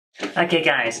Okay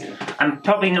guys, I'm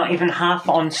probably not even half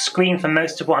on screen for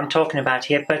most of what I'm talking about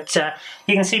here, but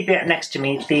you can see next to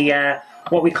me the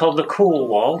what we call the cool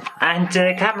wall, and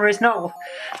camera is not.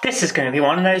 This is going to be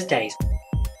one of those days.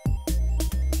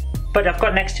 But I've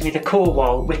got next to me the cool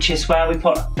wall, which is where we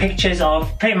put pictures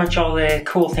of pretty much all the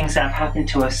cool things that have happened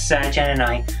to us, Jen and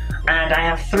I. And I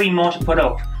have 3 more to put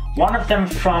up. One of them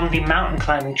from the mountain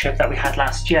climbing trip that we had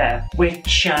last year,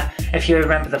 which, if you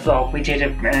remember the vlog, we did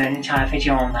an entire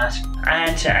video on that.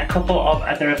 And a couple of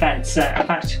other events. In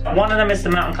fact, one of them is the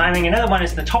mountain climbing, another one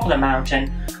is the top of the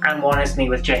mountain, and one is me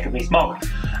with Jacob Rees Mogg.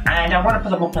 And I want to put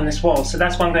them up on this wall, so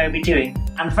that's what I'm going to be doing.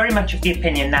 I'm very much of the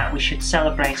opinion that we should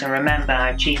celebrate and remember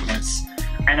our achievements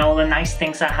and all the nice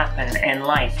things that happen in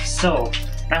life. So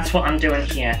that's what I'm doing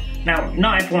here. Now,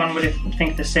 not everyone would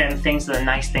think the same things are the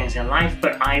nice things in life,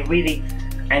 but I really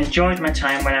enjoyed my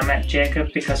time when I met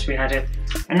Jacob because we had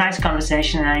a nice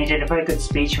conversation and he did a very good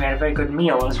speech. We had a very good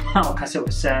meal as well because it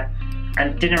was a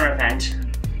dinner event.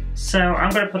 So I'm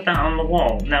going to put that on the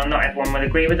wall. Now, not everyone will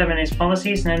agree with him and his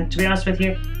policies, and to be honest with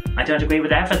you, I don't agree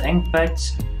with everything, but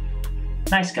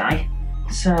nice guy.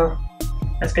 So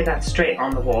let's get that straight on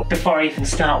the wall before I even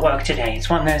start work today. It's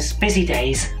one of those busy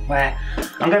days where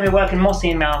I'm going to be working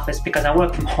mostly in my office because I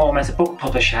work from home as a book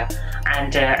publisher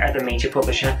and other media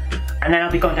publisher, and then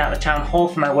I'll be going down to the town hall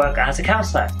for my work as a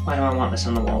counsellor. Why do I want this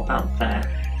on the wall? About there.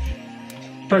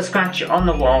 Put a scratch on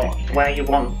the wall where you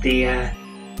want the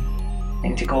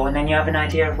thing to go, and then you have an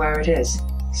idea of where it is.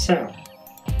 So,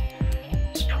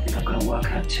 it's probably not going to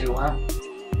work out too well.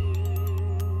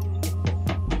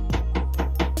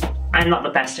 I'm not the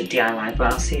best at DIY,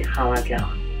 but I'll see how I go.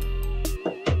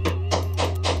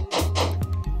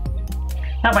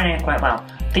 That went in quite well.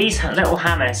 These little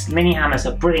hammers, mini hammers,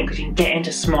 are brilliant because you can get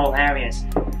into small areas.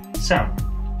 So,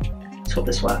 let's hope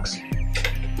this works.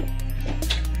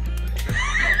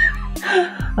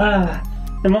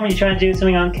 The moment you try to do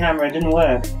something on camera, it didn't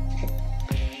work.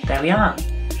 There we are.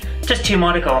 Just 2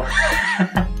 more to go.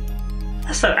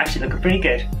 That's actually looking pretty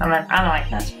good. I like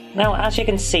that. Now, as you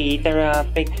can see, there are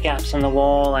big gaps on the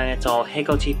wall and it's all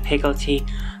higgledy-piggledy.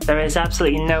 There is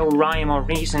absolutely no rhyme or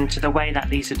reason to the way that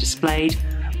these are displayed,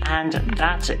 and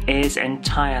that is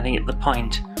entirely the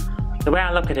point. The way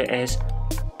I look at it is,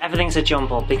 everything's a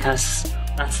jumble because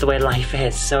that's the way life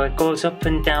is. So it goes up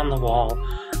and down the wall.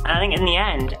 And I think in the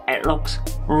end, it looks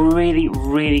really,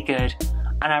 really good.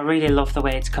 And I really love the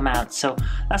way it's come out. So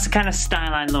that's the kind of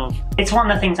style I love. It's one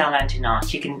of the things I learned in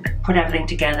art. You can put everything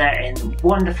together in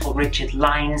wonderful, rigid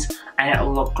lines and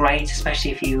it'll look great,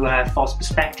 especially if you force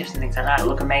perspectives and things like that. It'll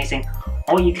look amazing.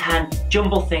 Or you can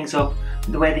jumble things up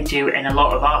the way they do in a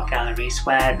lot of art galleries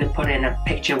where they put in a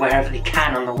picture wherever they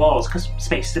can on the walls because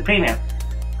space is a premium.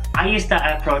 I use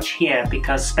that approach here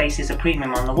because space is a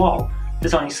premium on the wall.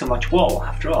 There's only so much wall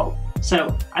after all.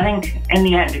 So I think in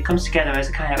the end it comes together as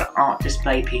a kind of art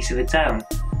display piece of its own.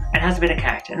 It has a bit of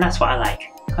character and that's what I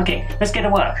like. Okay, let's get to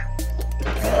work.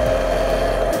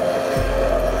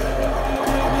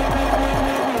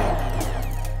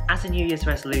 As a New Year's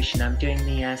resolution, I'm doing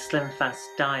the slim fast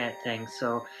diet thing,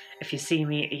 so if you see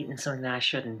me eating something that I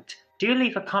shouldn't, do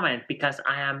leave a comment because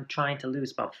I am trying to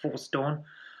lose about 4 stone.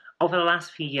 Over the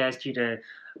last few years, due to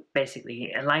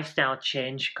basically a lifestyle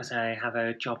change, because I have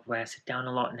a job where I sit down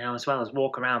a lot now as well as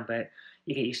walk around, but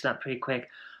you get used to that pretty quick.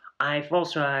 I've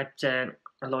also had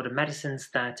a lot of medicines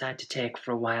that I had to take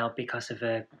for a while because of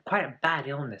quite a bad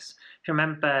illness. If you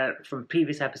remember from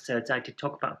previous episodes, I did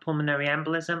talk about pulmonary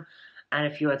embolism and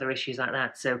a few other issues like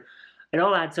that. So it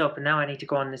all adds up, and now I need to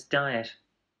go on this diet.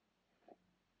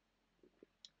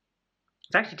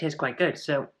 It actually tastes quite good,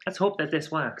 so let's hope that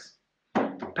this works.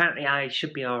 Apparently I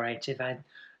should be alright if I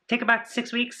take about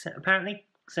 6 weeks, apparently,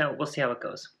 so we'll see how it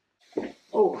goes.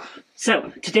 Oh,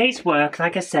 so today's work,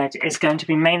 like I said, is going to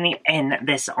be mainly in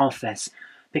this office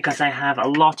because I have a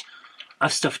lot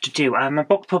of stuff to do. I'm a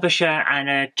book publisher and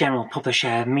a general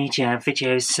publisher, media,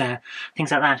 videos,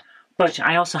 things like that. But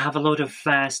I also have a load of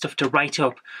stuff to write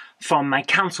up from my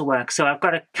council work, so I've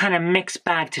got a kind of mixed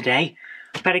bag today.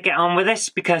 Better get on with this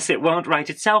because it won't write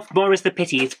itself. More is the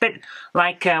pity. It's a bit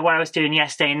like what I was doing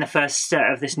yesterday in the first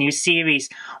of this new series,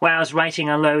 where I was writing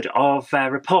a load of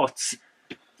reports.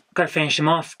 Got to finish them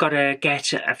off. Got to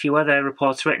get a few other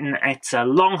reports written. It's a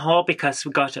long haul because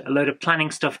we've got a load of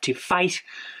planning stuff to fight.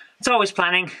 It's always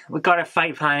planning. We've got to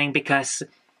fight planning because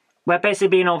we're basically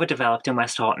being overdeveloped in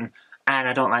West Horton, and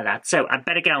I don't like that. So I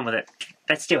better get on with it.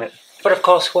 Let's do it. But of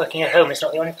course, working at home is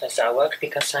not the only place that I work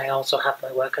because I also have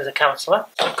my work as a counsellor.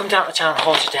 I've come down to the town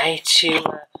hall today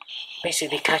to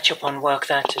basically catch up on work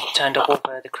that has turned up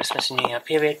over the Christmas and New Year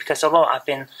period, because although I've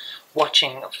been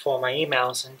watching for my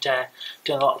emails and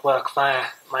doing a lot of work via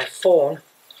my phone,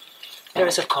 There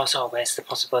is of course always the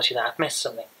possibility that I've missed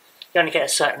something. You only get a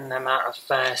certain amount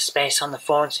of space on the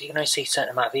phone, so you can only see a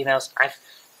certain amount of emails. I've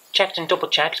checked and double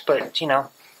checked, but you know,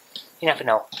 you never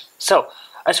know. So,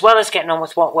 as well as getting on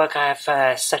with what work I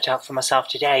have set out for myself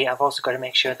today, I've also got to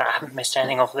make sure that I haven't missed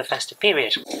anything over the festive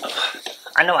period.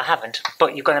 I know I haven't,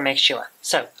 but you've got to make sure.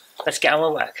 So, let's get on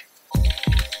with work.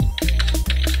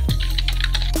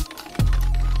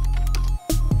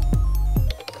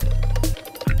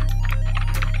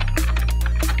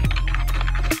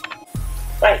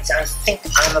 Right, I think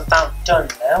I'm about done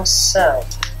now, so...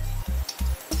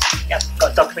 Yep,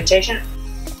 got documentation.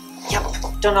 Yep,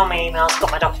 done all my emails,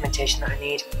 got my documentation that I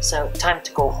need. So, time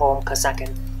to go home, because I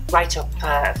can write up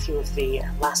a few of the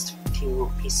last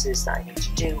few pieces that I need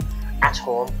to do at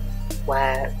home,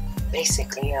 where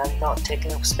basically I'm not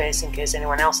taking up space in case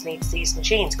anyone else needs these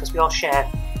machines, because we all share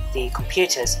the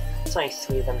computers. There's only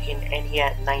 3 of them in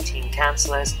here, 19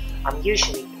 cancellers. I'm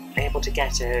usually able to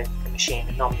get a machine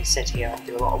and normally sit here and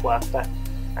do a lot of work, but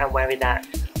I'm worried that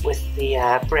with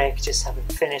the break just having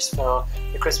finished for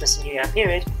the Christmas and New Year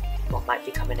period, people might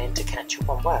be coming in to catch up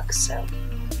on work, so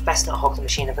best not hog the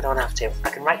machine if I don't have to. I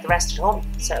can write the rest at home,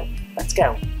 so let's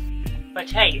go. But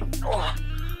hey, you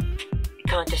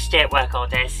can't just stay at work all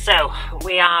day, so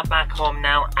we are back home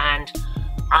now and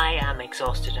I am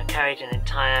exhausted. I carried an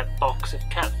entire box of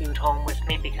cat food home with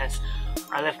me because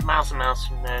I live miles and miles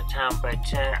from the town, but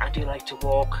I do like to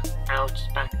walk out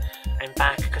back and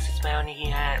back because it's my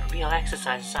only real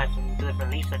exercise aside from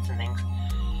delivering leaflets and things.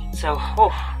 So,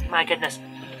 oh my goodness,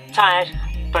 tired,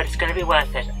 but it's going to be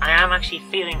worth it. I am actually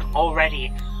feeling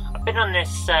already. I've been on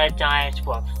this diet,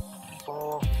 what,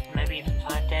 4, maybe even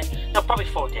 5 days? No, probably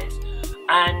 4 days.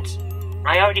 And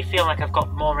I already feel like I've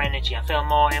got more energy. I feel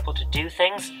more able to do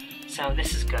things, so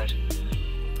this is good.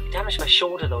 Damaged my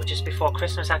shoulder though just before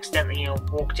Christmas. Accidentally,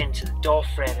 walked into the door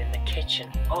frame in the kitchen.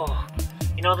 Oh,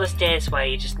 you know those days where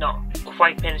you're just not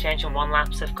quite paying attention, one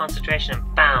lapse of concentration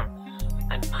and bam.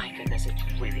 And my goodness, it's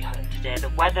really hurt today. The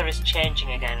weather is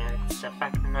changing again and it's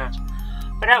affecting that.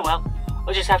 But oh well,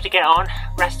 we'll just have to get on,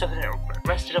 rest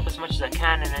it up as much as I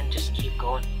can and then just keep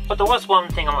going. But there was one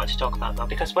thing I wanted to talk about though,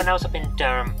 because when I was up in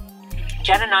Durham,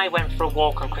 Jen and I went for a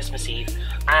walk on Christmas Eve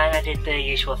and I did the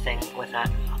usual thing with her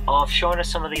of showing us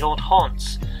some of the old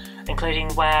haunts, including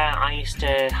where I used to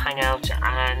hang out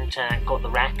and go to the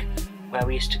Wreck, where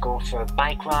we used to go for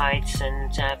bike rides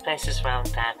and places around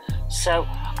there. So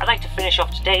I'd like to finish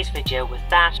off today's video with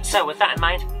that. So with that in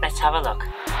mind, let's have a look.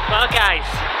 Well guys,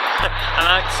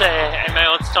 I'm out in my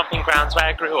old stomping grounds where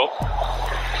I grew up,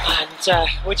 and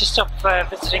we're just up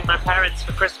visiting my parents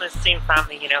for Christmas, seeing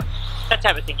family, you know, that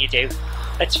type of thing you do.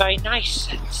 It's very nice.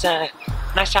 It's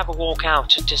nice to have a walk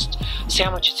out and just see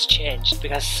how much it's changed,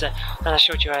 because as I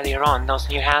showed you earlier on, those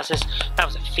new houses, that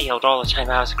was a field all the time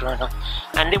I was growing up,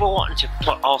 and they were wanting to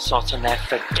put all sorts on there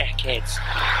for decades.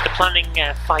 The planning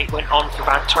fight went on for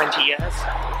about 20 years.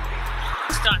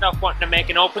 Started off wanting to make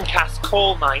an open cast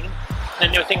coal mine,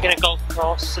 then they were thinking a golf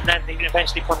course, and then they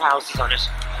eventually put houses on it.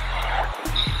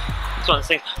 It's one of the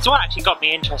things. So what actually got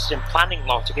me interested in planning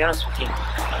law, to be honest with you,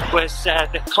 was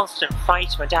the constant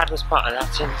fight. My dad was part of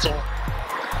that, and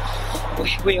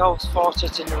we always fought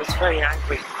it, and it was very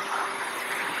angry.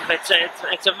 But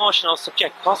it's an emotional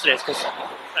subject, of course it is, because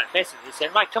basically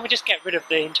saying, right, can we just get rid of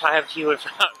the entire view of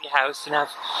your house and have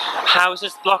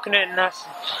houses blocking it and that?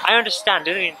 I understand,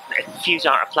 I mean, views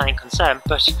aren't a planning concern,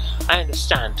 but I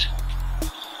understand.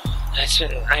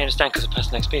 I understand because of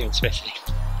personal experience, basically.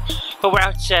 But we're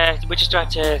out, we're just about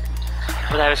to,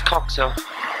 well, there is Coxo,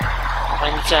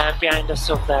 and behind us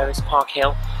over there is Park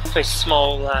Hill, a very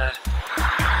small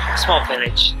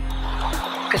village.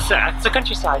 Because it's the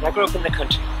countryside, I grew up in the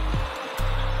country.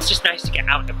 It's just nice to get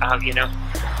out and about, you know,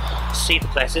 see the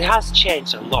place. It has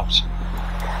changed a lot.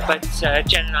 But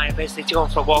Jen and I are basically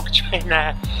going for a walk, trying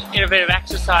to get a bit of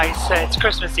exercise. It's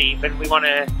Christmas Eve and we want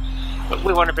a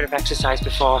bit of exercise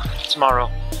before tomorrow,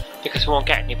 because we won't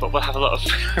get any, but we'll have a lot of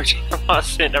food while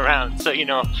sitting around, so you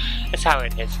know, that's how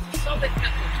it is.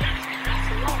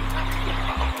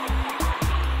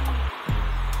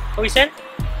 What are we saying?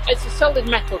 It's a solid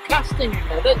metal casting, you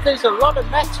know. There's a lot of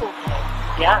metal there.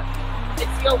 Yeah.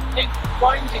 It's the old pit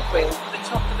winding wheel with the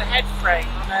top of the head frame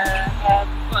on a,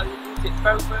 what is it,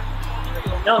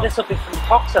 Boba? No, this will be from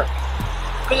Coxo.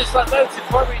 Because it's like loads of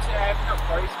quarries, not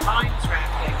quarries, mines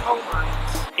around here, coal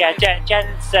mines. Yeah,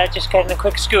 Jen's just getting a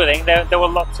quick schooling. There were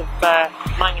lots of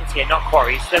mines here, not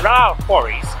quarries. There are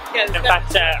quarries. Yeah, in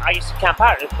fact, I used to camp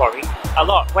out at the quarry a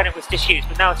lot when it was disused,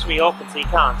 but now it's reopened, so you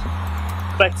can't.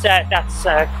 But that's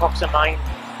Coxo Mine,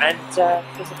 and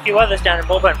there's a few others down in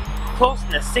Melbourne, close in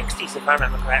the 60s if I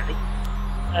remember correctly.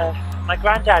 My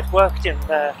granddad worked in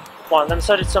the one of them,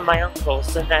 so did some of my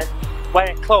uncles, and then when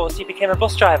it closed he became a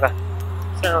bus driver.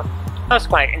 So that was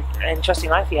quite an interesting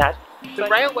life he had. The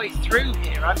railway through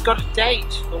here, I've got a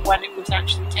date for when it was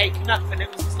actually taken up, and it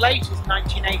was as late as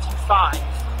 1985,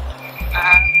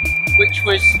 which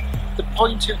was the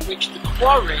point at which the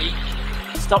quarry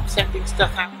stopped sending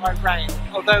stuff out by rail.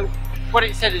 Although what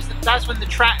it said is that that's when the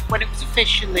track, when it was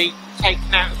officially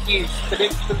taken out of use, but it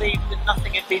was believed that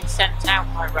nothing had been sent out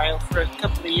by rail for a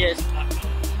couple of years.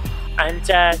 And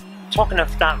talking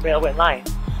of that railway line,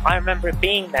 I remember it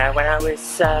being there when I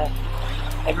was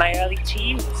in my early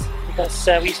teens, because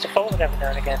we used to follow it every now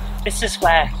and again. This is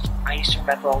where I used to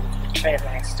remember all the train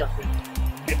line stuff.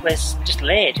 It was just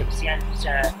laid, it was the end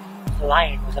of the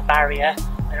line with a barrier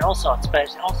and all sorts, but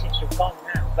it all seems to have gone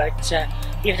now. But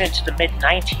even into the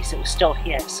mid-90s it was still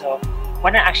here, so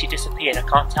when it actually disappeared I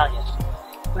can't tell you.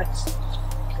 But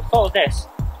you can follow this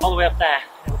all the way up there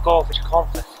and it would go over to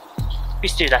Cornforth. We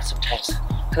used to do that sometimes,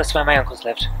 because that's where my uncles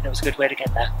lived and it was a good way to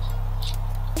get there.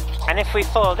 And if we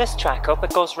follow this track up,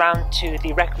 it goes round to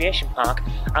the recreation park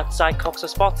outside Coxo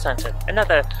Sports Centre.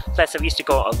 Another place that we used to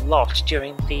go a lot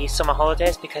during the summer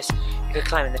holidays because you could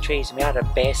climb in the trees and we had a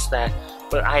base there.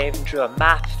 But I even drew a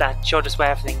map that showed us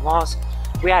where everything was.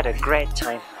 We had a great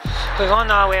time. We're on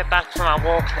our way back from our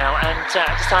walk now, and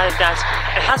I decided that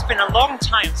it has been a long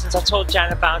time since I told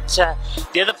Jan about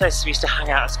the other places we used to hang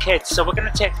out as kids. So we're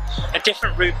going to take a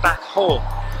different route back home.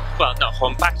 Well, not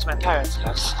home, back to my parents'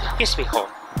 house. It used to be home.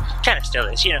 Kind of still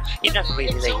is, you know, you never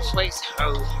really leave. It's always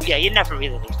home. Yeah, you never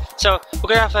really leave. So we're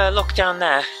going to have a look down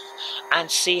there and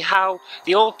see how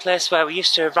the old place where we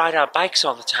used to ride our bikes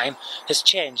all the time has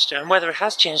changed, and whether it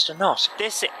has changed or not.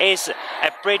 This is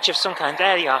a bridge of some kind.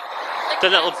 There you are, the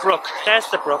little brook. There's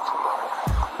the brook.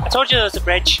 I told you there was a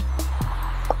bridge.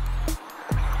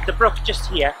 The brook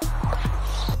just here.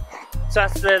 So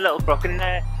that's the little brook, and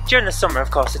during the summer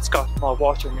of course it's got more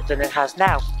water in it than it has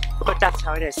now. But that's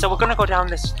how it is. So we're going to go down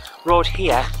this road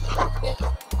here.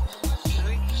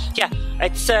 Yeah,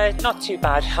 it's not too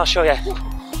bad. I'll show you.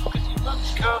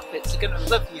 Mum's carpets are going to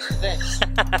love you for this.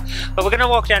 But we're going to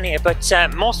walk down here, but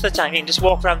most of the time you can just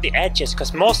walk around the edges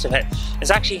because most of it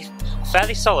is actually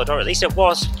fairly solid, or at least it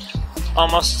was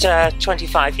almost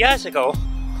 25 years ago.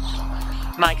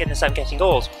 My goodness, I'm getting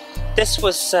old. This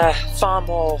was far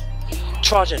more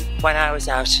trodden when I was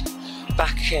out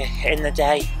back in the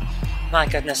day. My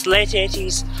goodness, late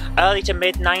 80s, early to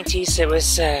mid 90s, it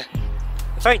was a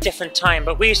very different time,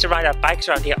 but we used to ride our bikes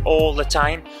around here all the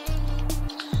time.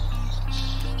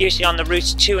 Usually on the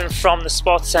route to and from the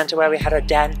sports centre where we had our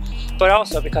den, but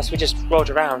also because we just rode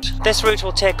around. This route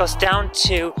will take us down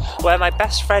to where my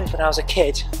best friend when I was a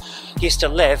kid used to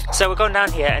live. So we're going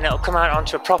down here and it'll come out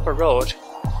onto a proper road,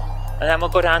 and then we'll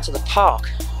go down to the park.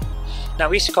 Now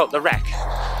we used to call it the Wreck,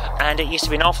 and it used to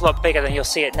be an awful lot bigger than you'll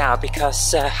see it now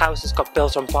because houses got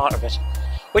built on part of it,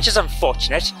 which is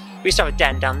unfortunate. We used to have a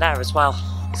den down there as well.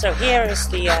 So here is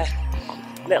the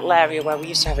little area where we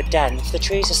used to have a den. If the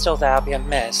trees are still there, I'll be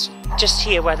amazed. Just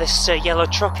here where this yellow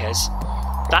truck is,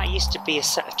 that used to be a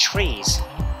set of trees,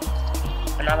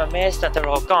 and I'm amazed that they're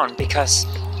all gone because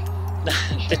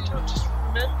I'm just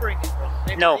remembering it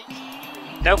wrong.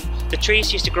 No, the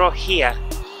trees used to grow here.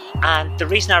 And the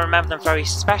reason I remember them very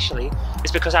specially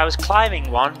is because I was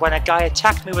climbing one when a guy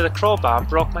attacked me with a crowbar and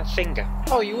broke my finger.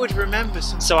 Oh, you would remember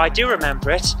something. So I do remember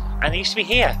it, and it used to be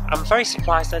here. I'm very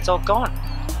surprised that it's all gone.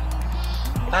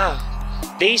 Wow.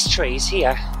 These trees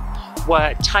here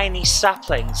were tiny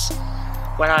saplings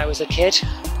when I was a kid,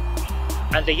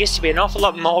 and there used to be an awful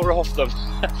lot more of them.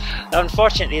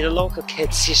 Unfortunately, the local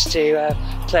kids used to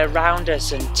play around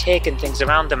us and taking things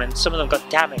around them, and some of them got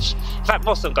damaged. In fact,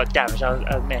 most of them got damaged, I'll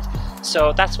admit.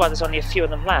 So that's why there's only a few of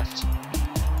them left.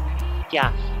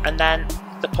 Yeah, and then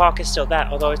the park is still there,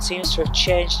 although it seems to have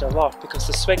changed a lot because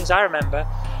the swings I remember,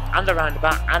 and the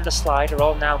roundabout, and the slide are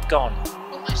all now gone.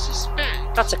 Well, I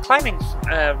suspect. That's a climbing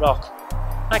rock.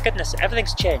 My goodness,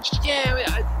 everything's changed. Yeah,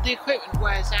 the equipment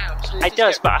wears out. So it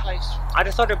does, but I'd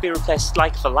have thought it would be replaced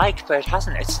like for like, but it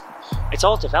hasn't. It's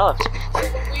all developed.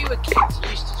 When we were kids, we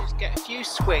used to just get a few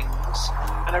swings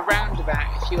and a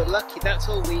roundabout. If you were lucky, that's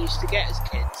all we used to get as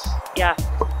kids. Yeah.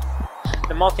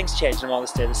 The more things change, the more they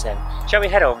stay the same. Shall we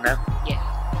head home now? Yeah.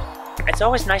 It's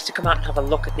always nice to come out and have a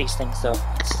look at these things, though.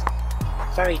 It's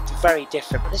very, very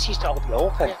different. But this used to all be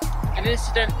open. Yeah. And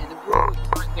incidentally, the road you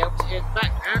might be able to hear in the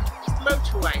background is the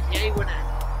motorway, the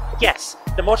A1M. Yes,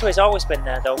 the motorway's always been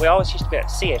there, though. We always used to be able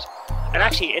to see it. And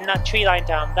actually, in that tree line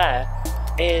down there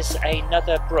is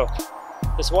another brook.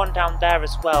 There's one down there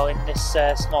as well in this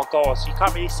small gorge. So you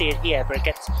can't really see it here, but it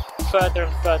gets further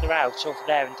and further out over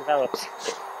there and develops.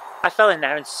 I fell in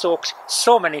there and soaked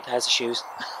so many pairs of shoes.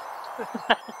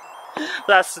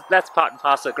 That's part and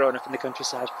parcel of growing up in the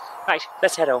countryside. Right,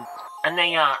 let's head home. And there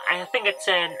you are. I think it's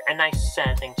a nice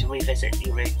thing to revisit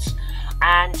your roots.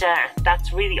 And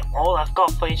that's really all I've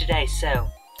got for you today. So,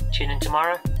 tune in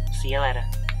tomorrow. See you later.